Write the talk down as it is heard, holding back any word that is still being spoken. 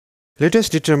Let us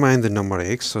determine the number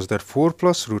x such that 4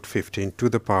 plus root 15 to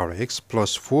the power x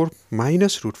plus 4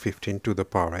 minus root 15 to the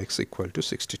power x equal to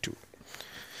 62.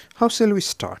 How shall we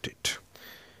start it?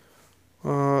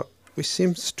 We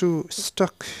seems to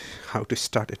stuck how to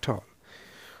start at all.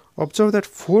 Observe that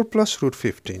 4 plus root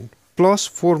 15 plus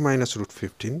 4 minus root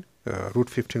 15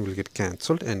 will get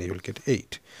cancelled and you will get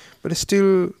 8. But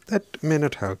still that may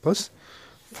not help us.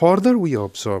 Further we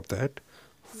observe that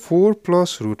 4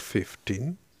 plus root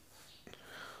 15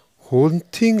 whole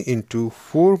thing into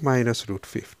 4 minus root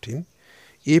 15,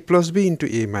 a plus b into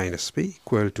a minus b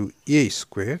equal to a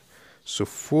square. So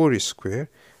 4 square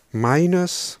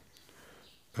minus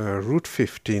root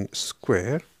 15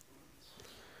 square,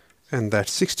 and that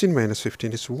 16 minus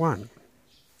 15 is 1.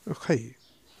 Okay.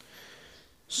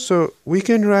 So we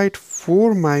can write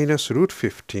 4 minus root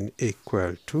 15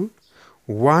 equal to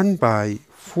 1 by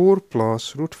 4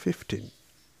 plus root 15.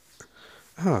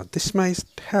 This might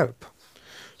help.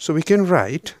 So we can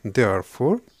write,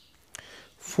 therefore,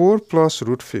 4 plus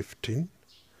root 15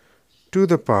 to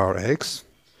the power x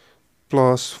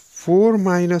plus 4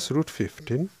 minus root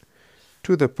 15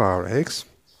 to the power x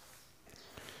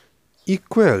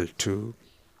equal to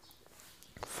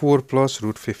 4 plus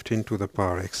root 15 to the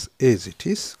power x as it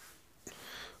is,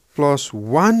 plus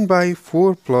 1 by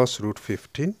 4 plus root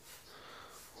 15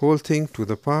 whole thing to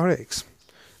the power x.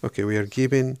 Okay, we are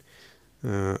given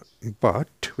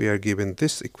but we are given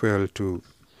this equal to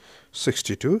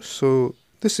 62, so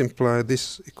this implies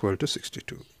this equal to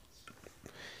 62.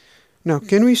 Now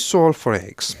can we solve for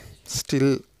x?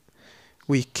 Still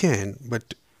we can,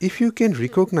 but if you can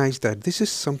recognize that this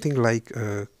is something like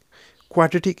a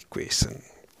quadratic equation,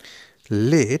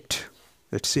 let's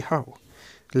see how.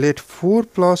 Let 4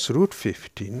 plus root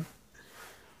 15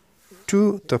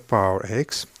 to the power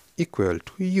x equal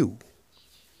to u.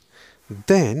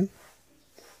 Then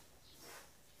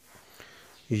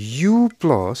u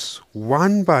plus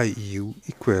 1 by u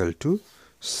equal to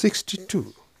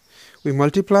 62. We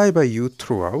multiply by u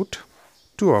throughout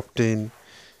to obtain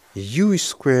u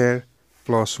square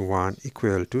plus 1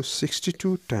 equal to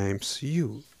 62 times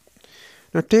u.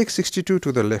 Now take 62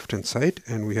 to the left hand side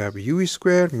and we have u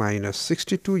square minus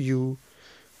 62u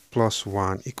plus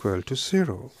 1 equal to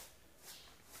 0.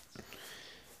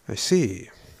 I see.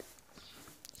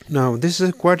 Now this is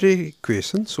a quadratic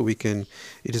equation, so we can,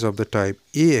 it is of the type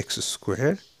ax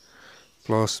square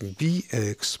plus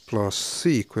bx plus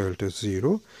c equal to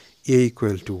 0, a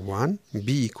equal to 1,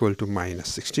 b equal to minus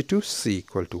 62, c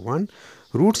equal to 1.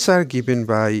 Roots are given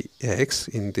by x,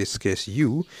 in this case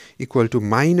u, equal to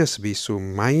minus b, so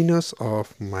minus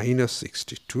of minus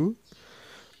 62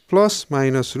 plus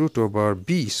minus root over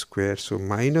b square, so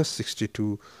minus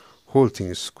 62 whole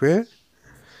thing square,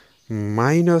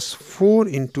 minus 4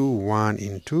 into 1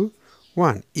 into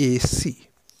 1, AC.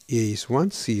 A is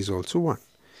 1, C is also 1,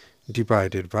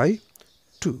 divided by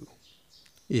 2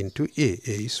 into A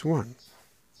is 1.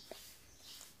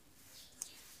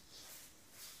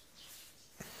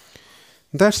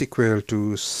 That's equal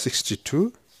to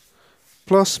 62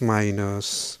 plus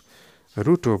minus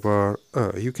root over,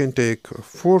 you can take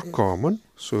 4 common,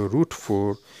 so root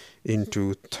 4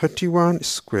 into 31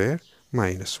 square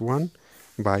minus 1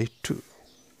 by 2.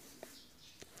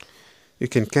 You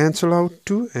can cancel out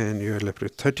 2 and you are left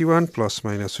with 31 plus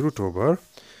minus root over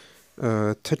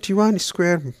 31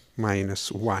 square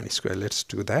minus 1 square. Let's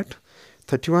do that.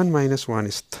 31 minus 1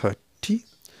 is 30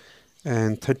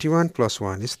 and 31 plus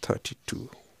 1 is 32.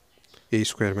 A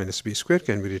square minus b square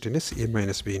can be written as a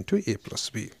minus b into a plus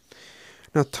b.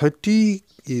 Now 30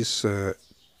 is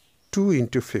 2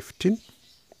 into 15.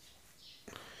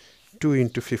 2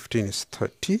 into 15 is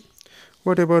 30.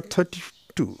 What about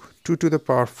 32? 2 to the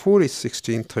power 4 is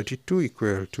 16. 32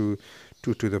 equal to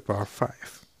 2 to the power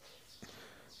 5.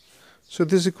 So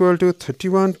this is equal to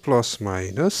 31 plus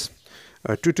minus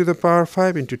 2 to the power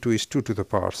 5 into 2 is 2 to the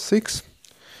power 6.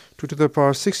 2 to the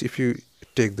power 6, if you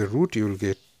take the root, you will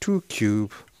get 2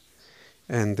 cube,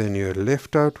 and then you are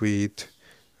left out with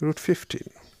root 15.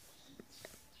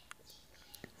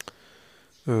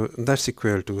 That's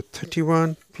equal to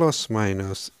 31 plus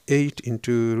minus 8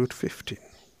 into root 15.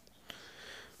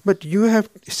 But you have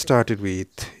started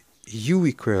with u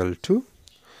equal to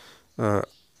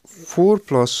 4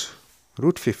 plus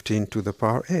root 15 to the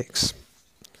power x.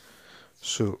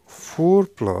 So 4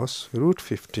 plus root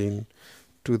 15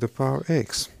 to the power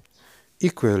x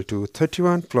equal to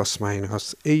 31 plus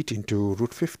minus 8 into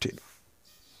root 15.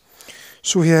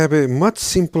 So we have a much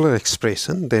simpler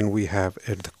expression than we have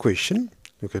at the question.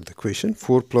 Look at the question.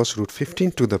 4 plus root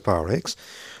 15 to the power x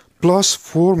plus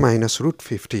 4 minus root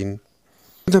 15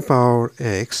 to the power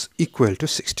x equal to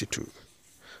 62.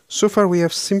 So far we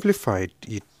have simplified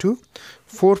it to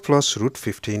 4 plus root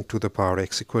 15 to the power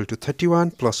x equal to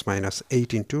 31 plus minus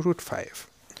 8 into root 5.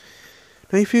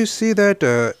 Now if you see that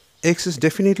x is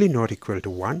definitely not equal to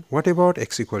 1, what about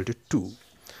x equal to 2?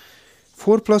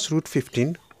 4 plus root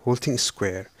 15 whole thing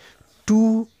square.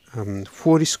 4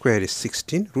 square is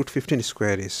 16, root 15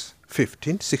 square is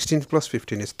 15, 16 plus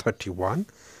 15 is 31,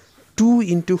 2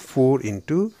 into 4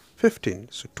 into 15,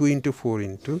 so 2 into 4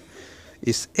 into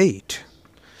is 8.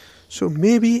 So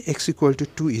maybe x equal to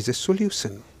 2 is a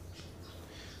solution,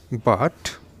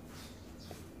 but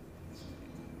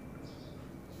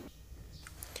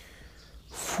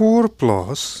four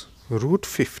plus root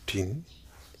 15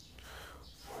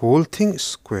 whole thing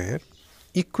square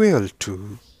equal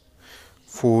to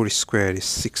 4 square is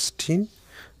 16,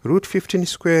 root 15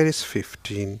 square is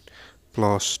 15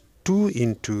 plus 2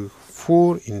 into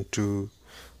 4 into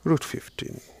root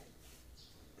 15.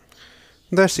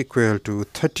 That's equal to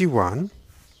 31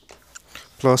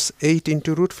 plus 8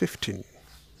 into root 15.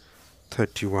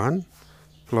 31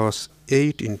 plus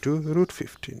 8 into root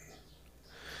 15.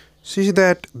 See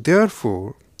that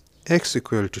therefore x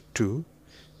equal to 2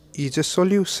 is a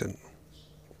solution.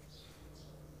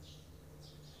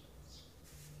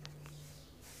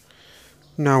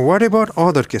 Now what about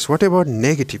other case? What about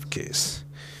negative case?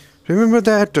 Remember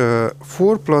that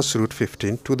 4 plus root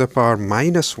 15 to the power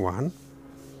minus 1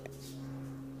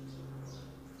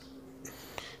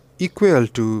 equal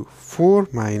to 4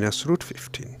 minus root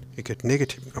 15. You get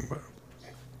negative number.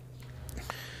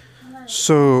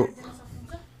 So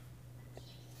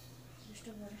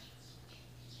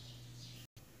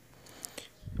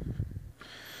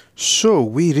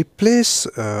we replace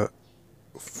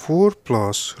 4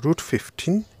 plus root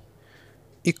 15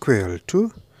 equal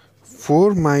to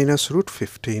 4 minus root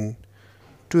 15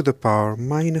 to the power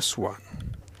minus 1.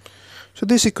 So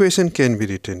this equation can be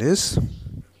written as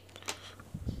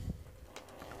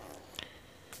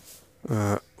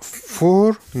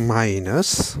 4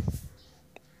 minus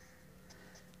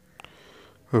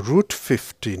root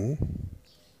 15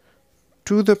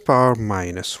 to the power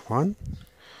minus 1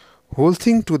 whole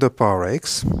thing to the power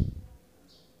x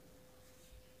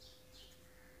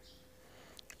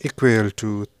equal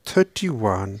to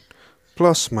 31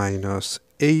 plus minus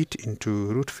 8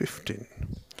 into root 15.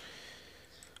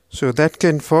 So that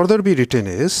can further be written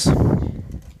as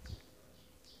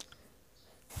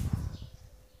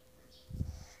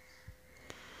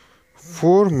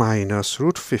 4 minus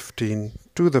root 15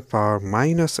 to the power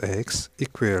minus x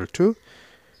equal to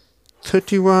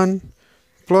 31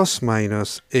 plus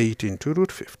minus 8 into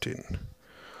root 15.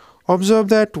 Observe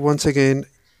that once again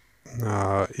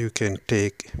you can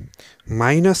take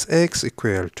minus x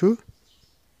equal to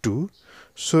 2.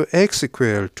 So x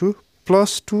equal to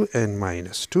plus 2 and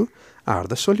minus 2 are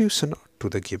the solution to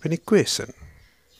the given equation.